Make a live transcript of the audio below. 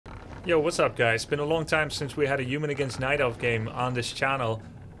Yo, what's up guys? Been a long time since we had a human against night elf game on this channel,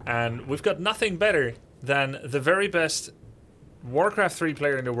 and we've got nothing better than the very best Warcraft 3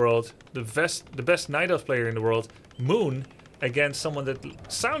 player in the world, the best night elf player in the world, Moon, against someone that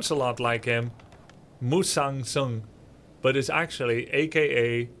sounds a lot like him, Musang Sung, but is actually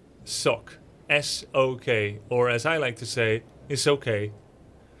aka SoK, S-O-K, or as I like to say, it's okay.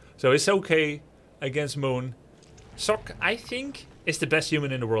 So it's okay against Moon. SoK, I think, is the best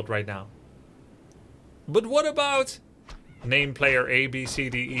human in the world right now. But what about name player A, B, C,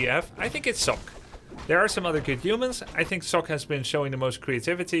 D, E, F? I think it's SoK. There are some other good humans. I think SoK has been showing the most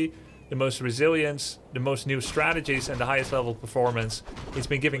creativity, the most resilience, the most new strategies, and the highest level performance. He's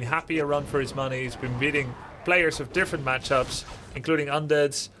been giving Happy a run for his money. He's been beating players of different matchups, including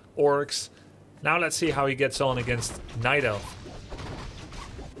undeads, orcs. Now let's see how he gets on against Night Elf.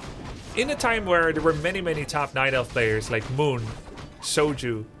 In a time where there were many top Night Elf players like Moon,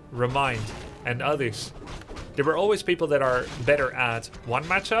 Soju, Remind, and others, there were always people that are better at one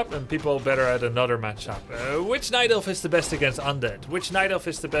matchup and people better at another matchup. Which Night Elf is the best against Undead? Which Night Elf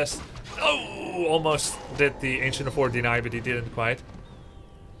is the best? Oh, almost did the Ancient of War deny, but he didn't quite.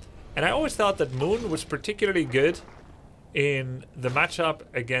 And I always thought that Moon was particularly good in the matchup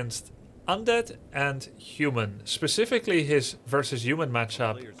against Undead and Human. Specifically, his versus Human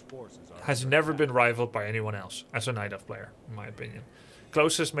matchup has never been rivaled by anyone else as a Night Elf player, in my opinion.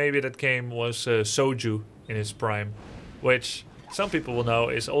 Closest maybe that came was Soju in his prime, which some people will know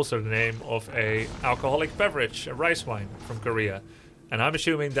is also the name of a alcoholic beverage, a rice wine from Korea. And I'm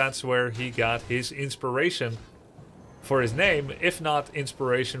assuming that's where he got his inspiration for his name, if not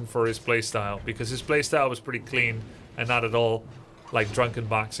inspiration for his playstyle, because his playstyle was pretty clean and not at all like drunken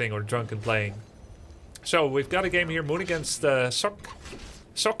boxing or drunken playing. So we've got a game here, Moon against SoK.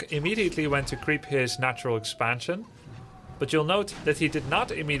 SoK immediately went to creep his natural expansion, but you'll note that he did not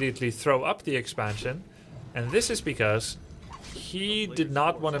immediately throw up the expansion, and this is because he did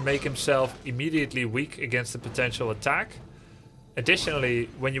not want to make himself immediately weak against a potential attack. Additionally,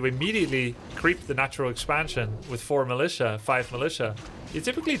 when you immediately creep the natural expansion with 5 militia, you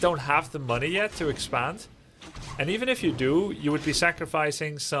typically don't have the money yet to expand. And even if you do, you would be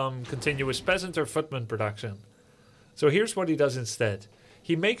sacrificing some continuous peasant or footman production. So here's what he does instead.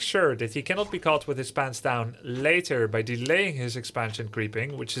 He makes sure that he cannot be caught with his pants down later by delaying his expansion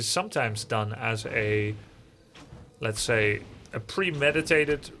creeping, which is sometimes done as a, let's say, a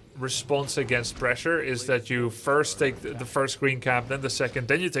premeditated response against pressure, is that you first take the first green cap, then the second,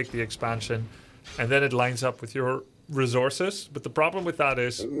 then you take the expansion, and then it lines up with your resources. But the problem with that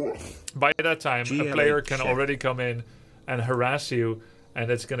is, by that time, a player can already come in and harass you,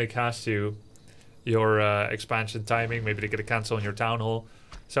 and it's going to cost you your expansion timing. Maybe they get a cancel on your town hall.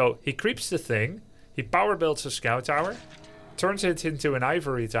 So he creeps the thing, he power builds a scout tower, turns it into an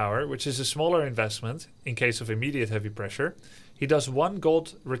ivory tower, which is a smaller investment in case of immediate heavy pressure. He does 1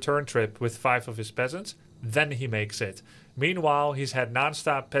 gold return trip with 5 of his peasants, then he makes it. Meanwhile, he's had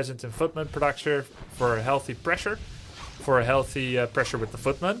non-stop peasant and footman production for a healthy pressure, for a healthy pressure with the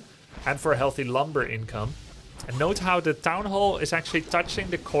footman, and for a healthy lumber income. And note how the town hall is actually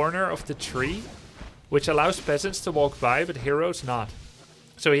touching the corner of the tree, which allows peasants to walk by, but heroes not.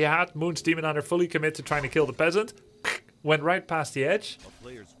 So he had Moon's Demon Hunter fully commit to trying to kill the peasant, went right past the edge,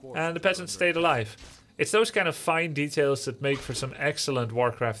 and the peasant stayed alive. It's those kind of fine details that make for some excellent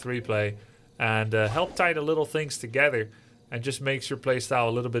Warcraft 3 play, and help tie the little things together, and just makes your playstyle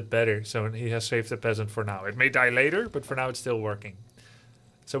a little bit better. So he has saved the peasant for now. It may die later, but for now it's still working.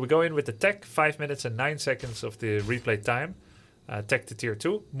 So we go in with the tech, 5 minutes and 9 seconds of the replay time. Tech to tier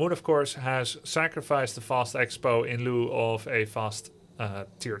 2. Moon, of course, has sacrificed the fast expo in lieu of a fast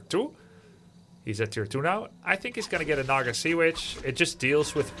tier 2. He's at tier 2 now. I think he's going to get a Naga Sea Witch. It just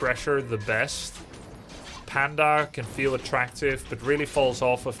deals with pressure the best. Panda can feel attractive, but really falls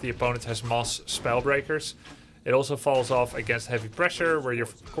off if the opponent has Moss Spellbreakers. It also falls off against heavy pressure, where you're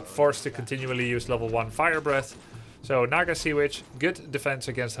forced to continually use level 1 Fire Breath. So Naga Sea Witch, good defense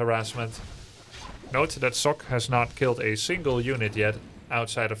against harassment. Note that SoK has not killed a single unit yet,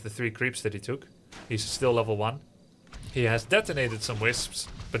 outside of the 3 creeps that he took. He's still level 1. He has detonated some wisps,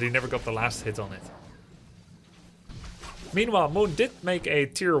 but he never got the last hit on it. Meanwhile, Moon did make a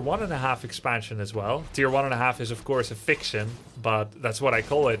tier 1.5 expansion as well. Tier 1.5 is of course a fiction, but that's what I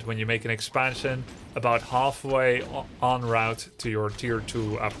call it when you make an expansion about halfway en route to your tier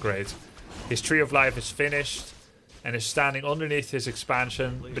 2 upgrade. His Tree of Life is finished and is standing underneath his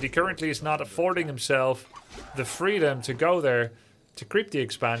expansion, but he currently is not affording himself the freedom to go there to creep the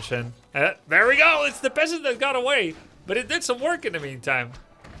expansion. There we go, it's the peasant that got away, but it did some work in the meantime.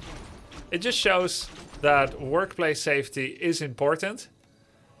 It just shows that workplace safety is important,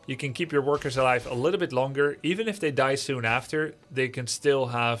 you can keep your workers alive a little bit longer. Even if they die soon after, they can still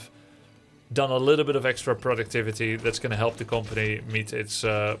have done a little bit of extra productivity that's going to help the company meet its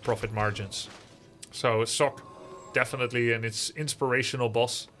profit margins. So SoK, definitely an inspirational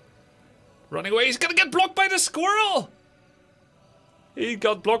boss. Running away, he's going to get blocked by the squirrel! He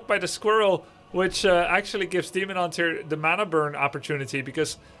got blocked by the squirrel, which actually gives Demon Hunter the mana burn opportunity,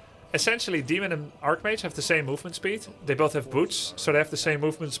 because essentially Demon and Archmage have the same movement speed. They both have boots, so they have the same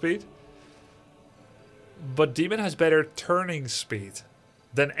movement speed. But Demon has better turning speed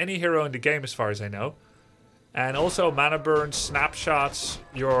than any hero in the game, as far as I know. And also mana burn snapshots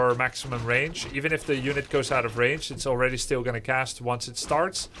your maximum range. Even if the unit goes out of range, it's already still going to cast once it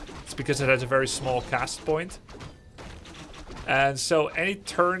starts. It's because it has a very small cast point. And so any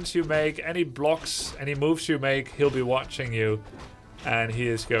turns you make, any blocks, any moves you make, he'll be watching you. And he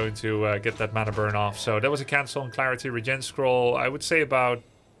is going to get that mana burn off. So that was a cancel on Clarity Regen Scroll. I would say about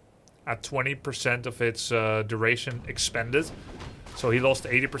at 20% of its duration expended. So he lost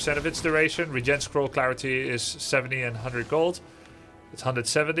 80% of its duration. Regen Scroll Clarity is 70 and 100 gold. It's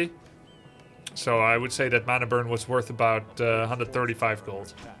 170. So I would say that mana burn was worth about 135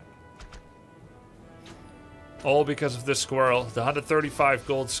 gold. All because of this squirrel. The 135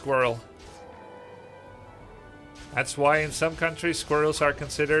 gold squirrel. That's why in some countries squirrels are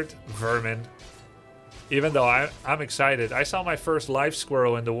considered vermin. Even though I'm excited. I saw my first live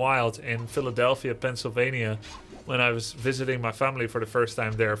squirrel in the wild in Philadelphia, Pennsylvania, when I was visiting my family for the first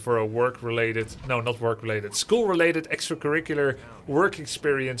time there for a work-related, no, not work-related, school-related extracurricular work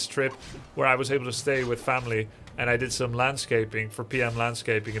experience trip where I was able to stay with family, and I did some landscaping for PM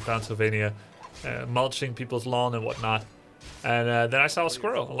Landscaping in Pennsylvania, mulching people's lawn and whatnot. And then I saw a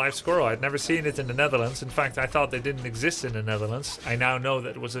squirrel, a live squirrel. I'd never seen it in the Netherlands. In fact, I thought they didn't exist in the Netherlands. I now know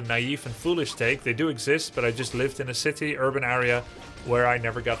that it was a naive and foolish take. They do exist, but I just lived in a city, urban area, where I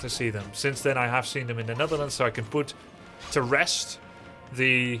never got to see them. Since then, I have seen them in the Netherlands, so I can put to rest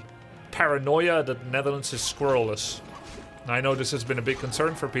the paranoia that the Netherlands is squirrelless. I know this has been a big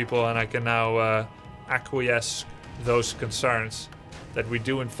concern for people, and I can now acquiesce those concerns that we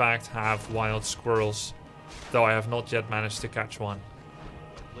do in fact have wild squirrels, though I have not yet managed to catch one.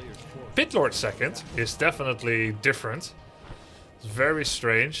 Pitlord second is definitely different. It's very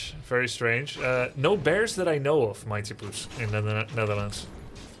strange, very strange. No bears that I know of, Mighty Poos, in the Netherlands.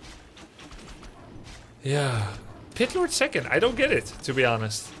 Yeah, Pitlord second, I don't get it, to be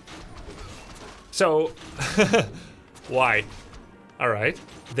honest. So, why? Alright,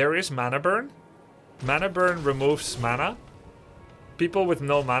 there is mana burn. Mana burn removes mana. People with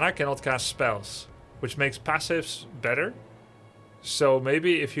no mana cannot cast spells, which makes passives better. So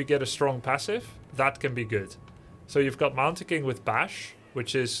maybe if you get a strong passive, that can be good. So you've got Mountain King with Bash,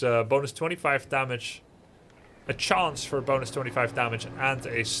 which is bonus 25 damage, a chance for bonus 25 damage and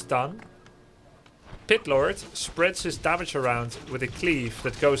a stun. Pitlord spreads his damage around with a cleave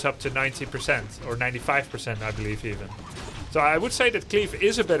that goes up to 90% or 95%, I believe even. So I would say that cleave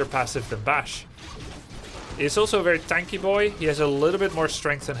is a better passive than Bash. He's also a very tanky boy. He has a little bit more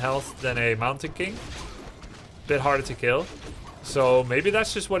strength and health than a Mountain King. Bit harder to kill. So maybe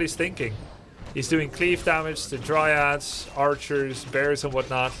that's just what he's thinking. He's doing cleave damage to dryads, archers, bears and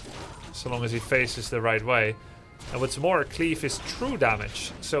whatnot, so long as he faces the right way. And what's more, cleave is true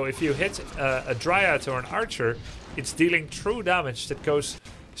damage. So if you hit a dryad or an archer, it's dealing true damage that goes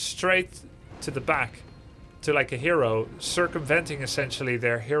straight to the back, to like a hero, circumventing essentially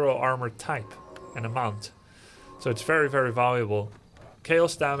their hero armor type and amount. So it's very, very valuable.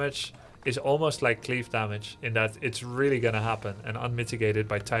 Chaos damage is almost like cleave damage in that it's really going to happen and unmitigated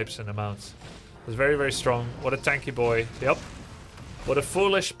by types and amounts. It's very, very strong. What a tanky boy. Yep. What a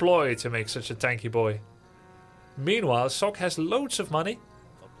foolish ploy to make such a tanky boy. Meanwhile, SoK has loads of money.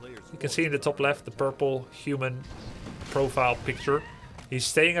 You can see in the top left the purple human profile picture. He's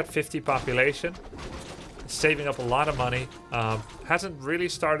staying at 50 population. Saving up a lot of money. Hasn't really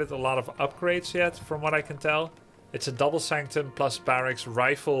started a lot of upgrades yet, from what I can tell. It's a double sanctum plus barracks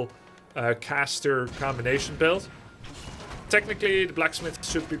rifle caster combination build. Technically, the blacksmith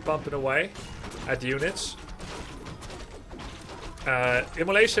should be pumping away at units.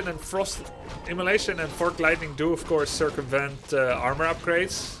 Immolation and Fork Lightning do, of course, circumvent armor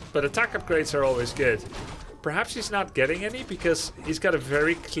upgrades, but attack upgrades are always good. Perhaps he's not getting any because he's got a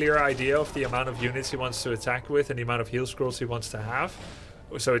very clear idea of the amount of units he wants to attack with and the amount of heal scrolls he wants to have.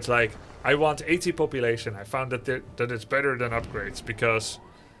 So it's like, I want 80 population. I found that that it's better than upgrades because,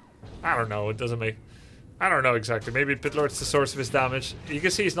 I don't know, it doesn't make... I don't know exactly. Maybe Pitlord's the source of his damage. You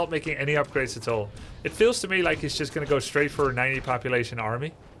can see he's not making any upgrades at all. It feels to me like he's just going to go straight for a 90 population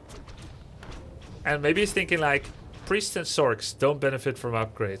army. And maybe he's thinking like, Priests and Sorks don't benefit from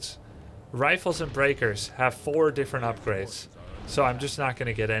upgrades. Rifles and Breakers have 4 different upgrades. So I'm just not going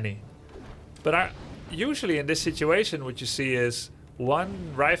to get any. But usually in this situation what you see is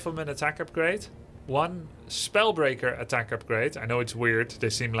 1 Rifleman attack upgrade, 1 Spellbreaker attack upgrade. I know it's weird. They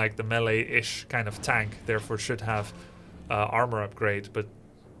seem like the melee-ish kind of tank, therefore should have armor upgrade. But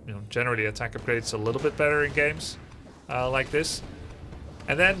you know, generally attack upgrade's a little bit better in games like this.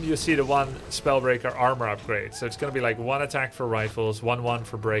 And then you see the 1 Spellbreaker armor upgrade. So it's going to be like 1 attack for rifles, 1/1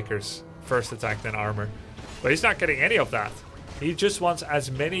 for breakers. First attack, then armor. But he's not getting any of that. He just wants as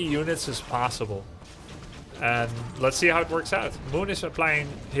many units as possible. And let's see how it works out. Moon is applying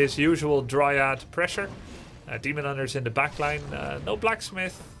his usual Dryad pressure. Demon Hunters in the backline. No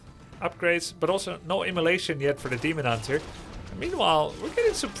Blacksmith upgrades, but also no Immolation yet for the Demon Hunter. And meanwhile, we're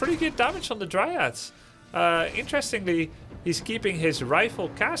getting some pretty good damage on the Dryads. Interestingly, he's keeping his rifle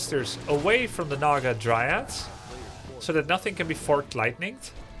casters away from the Naga Dryads, so that nothing can be forked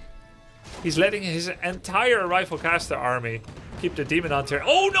lightninged. He's letting his entire rifle caster army keep the Demon Hunter.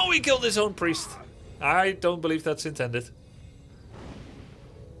 Oh no, he killed his own priest. I don't believe that's intended.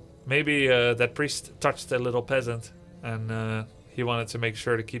 Maybe that priest touched a little peasant and he wanted to make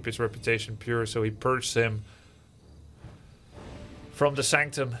sure to keep his reputation pure, so he purged him from the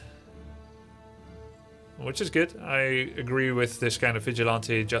sanctum. Which is good. I agree with this kind of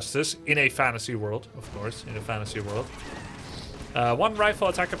vigilante justice in a fantasy world, of course, in a fantasy world. 1 rifle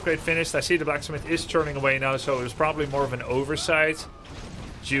attack upgrade finished. I see the blacksmith is turning away now, so it was probably more of an oversight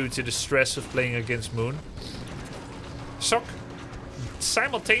due to the stress of playing against Moon. SoK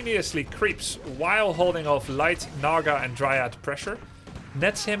simultaneously creeps while holding off light, Naga and Dryad pressure.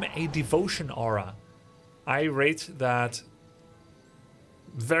 Nets him a devotion aura. I rate that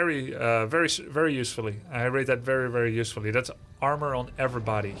very usefully. I rate that very usefully. That's armor on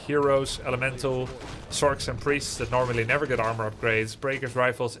everybody. Heroes, elemental, sorks and priests that normally never get armor upgrades, breakers,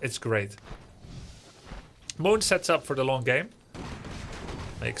 rifles. It's great. Moon sets up for the long game.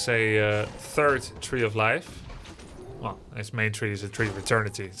 Makes a 3rd Tree of Life. Well, his main tree is a Tree of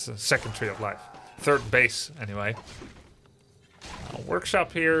Eternity. It's a 2nd Tree of Life. 3rd base, anyway.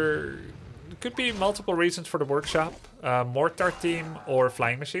 Workshop here. Could be multiple reasons for the workshop. Mortar team or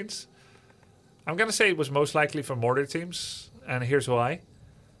flying machines. I'm gonna say it was most likely for mortar teams, and here's why.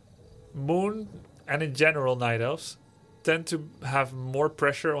 Moon, and in general Night Elves, tend to have more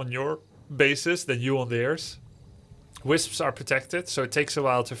pressure on your bases than you on theirs. Wisps are protected, so it takes a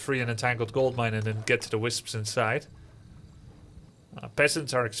while to free an entangled gold mine and then get to the wisps inside.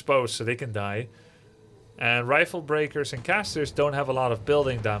 Peasants are exposed, so they can die. And rifle breakers and casters don't have a lot of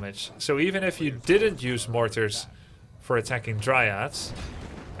building damage. So even if you didn't use mortars for attacking dryads,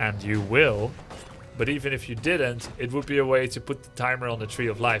 and you will, but even if you didn't, it would be a way to put the timer on the Tree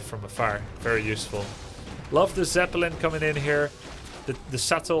of Life from afar. Very useful. Love the Zeppelin coming in here. The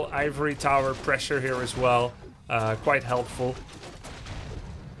subtle ivory tower pressure here as well. Quite helpful.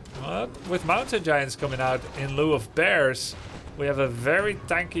 With mountain giants coming out in lieu of bears, we have a very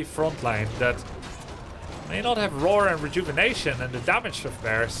tanky front line that may not have roar and rejuvenation and the damage of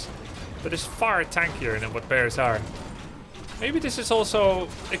bears, but is far tankier than what bears are. Maybe this is also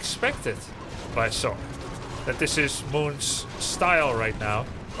expected by SoK, that this is Moon's style right now.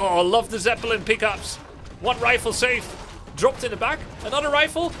 Oh, love the Zeppelin pickups. 1 rifle safe, dropped in the back, another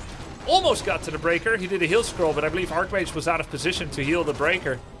rifle, almost got to the breaker. He did a heal scroll, but I believe Archmage was out of position to heal the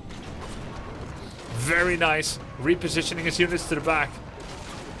breaker. Very nice, repositioning his units to the back.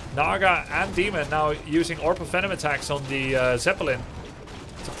 Naga and Demon now using Orb of Venom attacks on the Zeppelin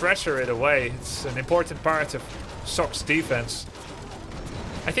to pressure it away. It's an important part of SoK's defense.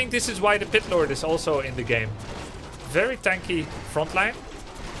 I think this is why the Pit Lord is also in the game. Very tanky frontline,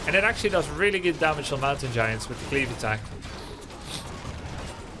 and it actually does really good damage on mountain giants with the cleave attack.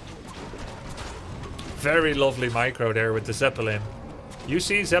 Very lovely micro there with the Zeppelin. You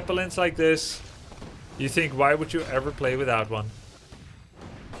see Zeppelins like this, you think, why would you ever play without one?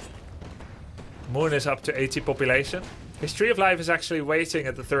 Moon is up to 80 population. His Tree of Life is actually waiting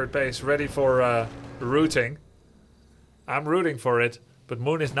at the 3rd base, ready for rooting. I'm rooting for it, but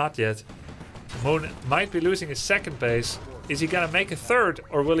Moon is not yet. Moon might be losing his 2nd base. Is he gonna make a 3rd,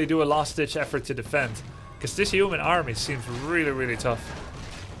 or will he do a last-ditch effort to defend? Because this human army seems really tough.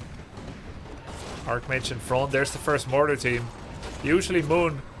 Archmage in front. There's the first mortar team. Usually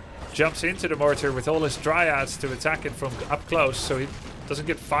Moon jumps into the mortar with all his dryads to attack it from up close, so he doesn't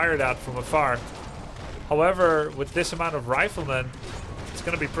get fired at from afar. However, with this amount of riflemen, it's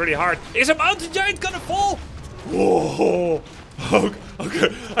gonna be pretty hard. Is a mountain giant gonna fall? Whoa!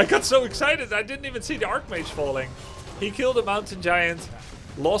 Okay, I got so excited I didn't even see the Archmage falling. He killed a mountain giant,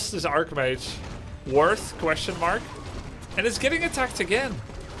 lost his Archmage. Worth? Question mark. And it's getting attacked again.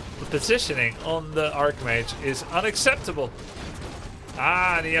 The positioning on the Archmage is unacceptable.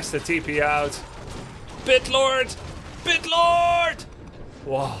 Ah, and he has to TP out. Bitlord! Bitlord!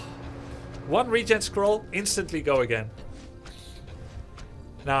 Wow. One regen scroll, instantly go again.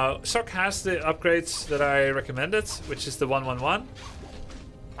 Now, SoK has the upgrades that I recommended, which is the 111.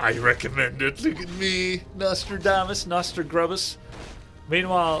 I recommend it. Look at me. Nostradamus, Nostragrubbus.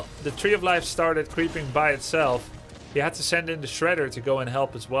 Meanwhile, the Tree of Life started creeping by itself. He had to send in the Shredder to go and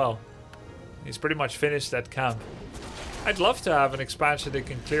help as well. He's pretty much finished that camp. I'd love to have an expansion that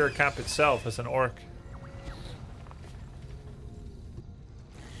can clear a camp itself as an orc.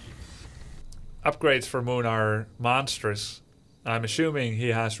 Upgrades for Moon are monstrous. I'm assuming he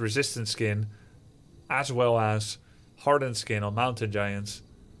has resistant skin as well as hardened skin on mountain giants.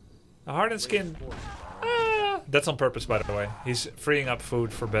 A hardened skin, that's on purpose by the way. He's freeing up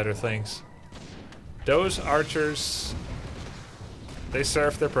food for better things. Those archers, they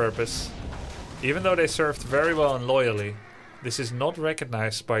serve their purpose. Even though they served very well and loyally, this is not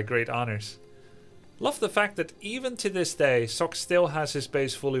recognized by great honors. Love the fact that even to this day, SoK still has his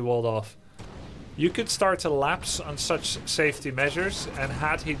base fully walled off. You could start to lapse on such safety measures, and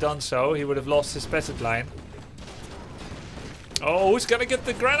had he done so, he would have lost his peasant line. Oh, who's gonna get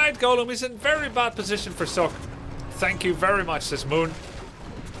the Granite Golem? He's in very bad position for SoK. Thank you very much, says Moon.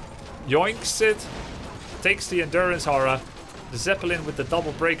 Yoinks it. Takes the Endurance Aura. The Zeppelin with the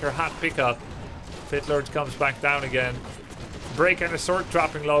double breaker hat pickup. Bitlord comes back down again. Break and a Sork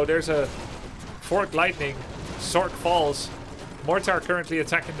dropping low. There's a Fork Lightning. Sork falls. Mortar currently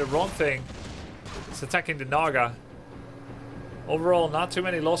attacking the wrong thing. It's attacking the Naga. Overall, not too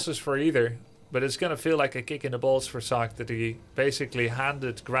many losses for either. But it's going to feel like a kick in the balls for SoK that he basically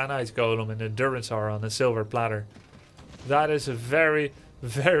handed Granite Golem an Endurance Aura on a silver platter. That is a very,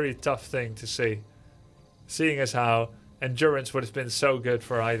 very tough thing to see. Seeing as how Endurance would have been so good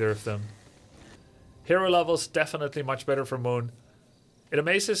for either of them. Hero levels definitely much better for Moon. It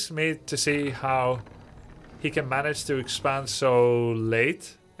amazes me to see how he can manage to expand so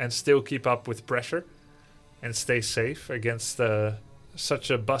late and still keep up with pressure and stay safe against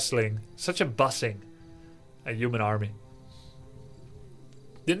such a bussing a human army.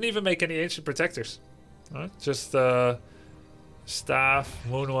 Didn't even make any ancient protectors. Just staff,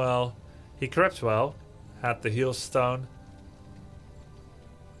 Moonwell. He crept well. Had the heal stone.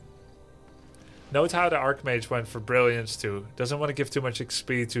 Note how the Archmage went for Brilliance too. Doesn't want to give too much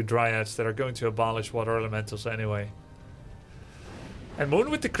XP to Dryads that are going to abolish Water Elementals anyway. And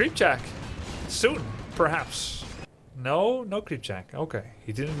Moon with the Creepjack. Soon, perhaps. No Creepjack. Okay.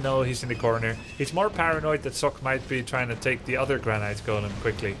 He didn't know he's in the corner. He's more paranoid that SoK might be trying to take the other Granite Golem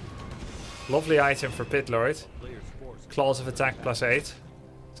quickly. Lovely item for Bitlord. Claws of Attack +8.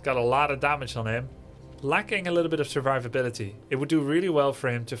 He's got a lot of damage on him. Lacking a little bit of survivability. It would do really well for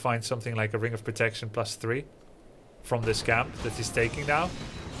him to find something like a Ring of Protection +3 from this camp that he's taking now.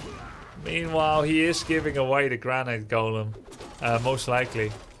 Meanwhile, he is giving away the Granite Golem, most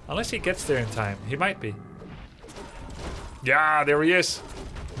likely. Unless he gets there in time. He might be. Yeah, there he is.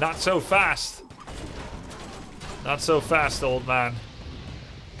 Not so fast. Not so fast, old man.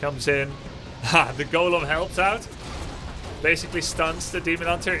 Comes in. Ha, the Golem helps out. Basically stuns the Demon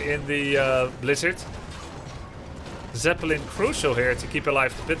Hunter in the Blizzard. Zeppelin crucial here to keep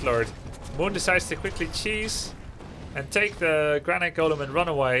alive the Bitlord. Moon decides to quickly cheese and take the Granite Golem and run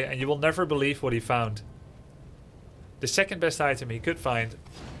away, and you will never believe what he found. The second best item he could find.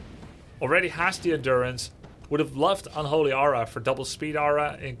 Already has the Endurance. Would have loved Unholy Aura for double speed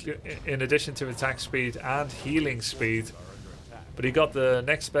aura in addition to attack speed and healing speed. But he got the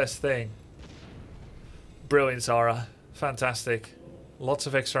next best thing. Brilliance Aura. Fantastic. Lots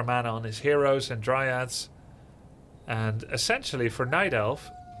of extra mana on his heroes and dryads. And essentially for Night Elf,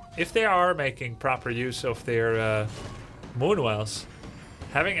 if they are making proper use of their Moonwells,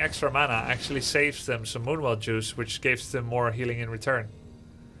 having extra mana actually saves them some Moonwell juice, which gives them more healing in return.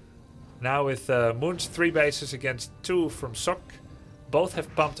 Now with Moon's 3 bases against 2 from SoK, both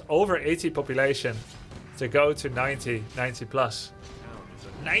have pumped over 80 population to go to 90 plus.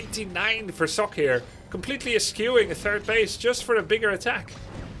 99 for SoK here, completely eschewing a 3rd base just for a bigger attack.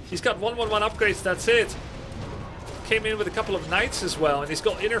 He's got 111 upgrades, that's it. Came in with a couple of Knights as well, and he's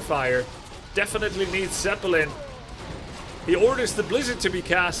got Inner Fire. Definitely needs Zeppelin. He orders the Blizzard to be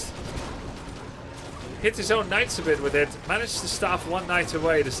cast. Hit his own Knights a bit with it. Managed to staff 1 Knight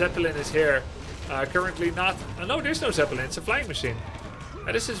away. The Zeppelin is here. Currently not... no, there's no Zeppelin. It's a flying machine.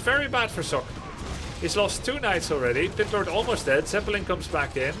 And this is very bad for SoK. He's lost 2 Knights already. Bitlord almost dead. Zeppelin comes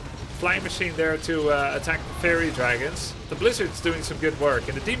back in. Flying machine there to attack the Fairy Dragons. The Blizzard's doing some good work.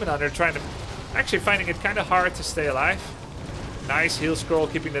 And the Demon Hunter trying to... actually finding it kind of hard to stay alive. Nice heal scroll,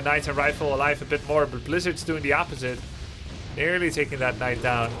 keeping the knight and rifle alive a bit more, but Blizzard's doing the opposite. Nearly taking that knight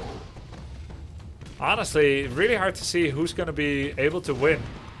down. Honestly, really hard to see who's going to be able to win.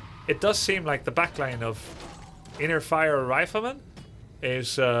 It does seem like the backline of Inner Fire Rifleman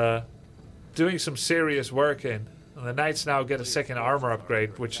is doing some serious work in. And the knights now get a second armor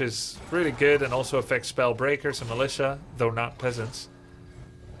upgrade, which is really good and also affects spell breakers and militia, though not peasants.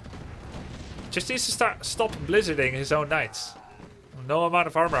 Just needs to stop blizzarding his own knights. No amount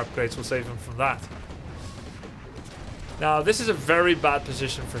of armor upgrades will save him from that. Now, this is a very bad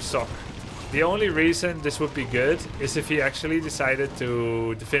position for SoK. The only reason this would be good is if he actually decided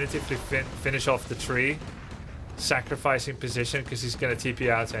to definitively finish off the tree, sacrificing position because he's going to TP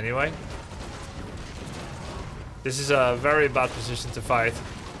out anyway. This is a very bad position to fight.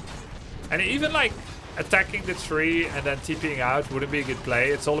 And even like attacking the tree and then TPing out wouldn't be a good play.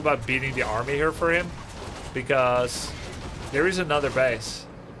 It's all about beating the army here for him, because there is another base.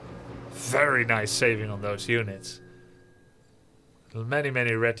 Very nice saving on those units. Many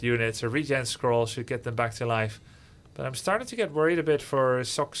red units. A regen scroll should get them back to life. But I'm starting to get worried a bit for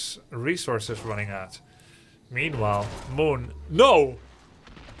SoK's resources running out. Meanwhile, Moon... No!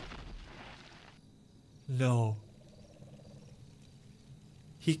 No.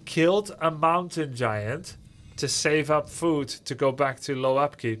 He killed a mountain giant to save up food to go back to low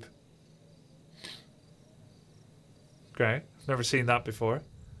upkeep. Okay, I've never seen that before.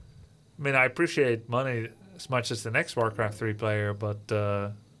 I mean, I appreciate money as much as the next Warcraft 3 player, but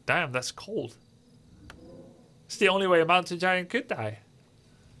damn, that's cold. It's the only way a mountain giant could die.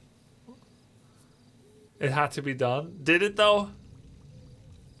 It had to be done. Did it though?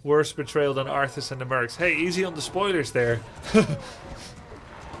 Worse betrayal than Arthas and the Mercs. Hey, easy on the spoilers there.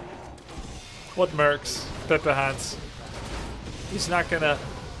 What Mercs? Pepper Hands. He's not gonna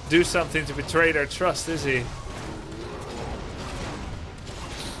do something to betray their trust, is he?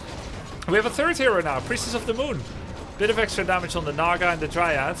 We have a third hero now, Priestess of the Moon. Bit of extra damage on the Naga and the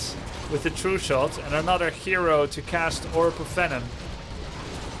Dryads with the True Shot, and another hero to cast Orb of Venom.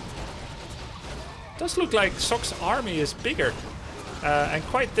 Does look like SoK's army is bigger and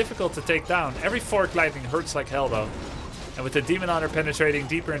quite difficult to take down. Every Fork Lightning hurts like hell though. And with the Demon Hunter penetrating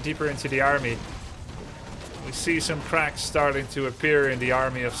deeper and deeper into the army, we see some cracks starting to appear in the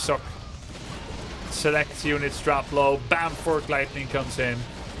army of SoK. Select units drop low, bam, Fork Lightning comes in.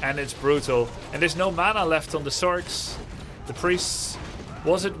 And it's brutal. And there's no mana left on the Sorks. The priests.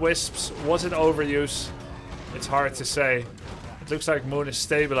 Was it wisps? Was it overuse? It's hard to say. It looks like Moon is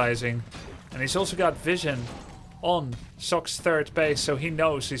stabilizing. And he's also got vision on SoK's third base, so he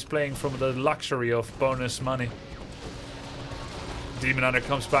knows he's playing from the luxury of bonus money. Demon Hunter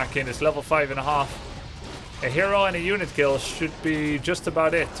comes back in. It's level 5.5. A hero and a unit kill should be just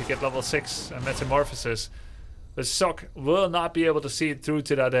about it to get level 6 and Metamorphosis. But SoK will not be able to see it through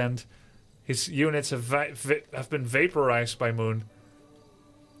to that end. His units have been vaporized by Moon.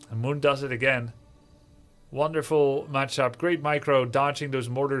 And Moon does it again. Wonderful matchup. Great micro, dodging those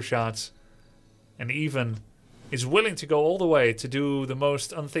mortar shots. And even is willing to go all the way to do the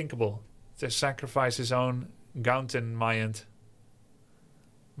most unthinkable. To sacrifice his own mountain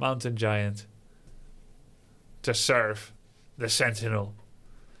giant. To serve the Sentinel.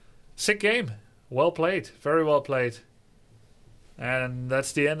 Sick game. Well played. Very well played. And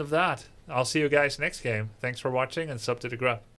that's the end of that. I'll see you guys next game. Thanks for watching and sub to the Grub.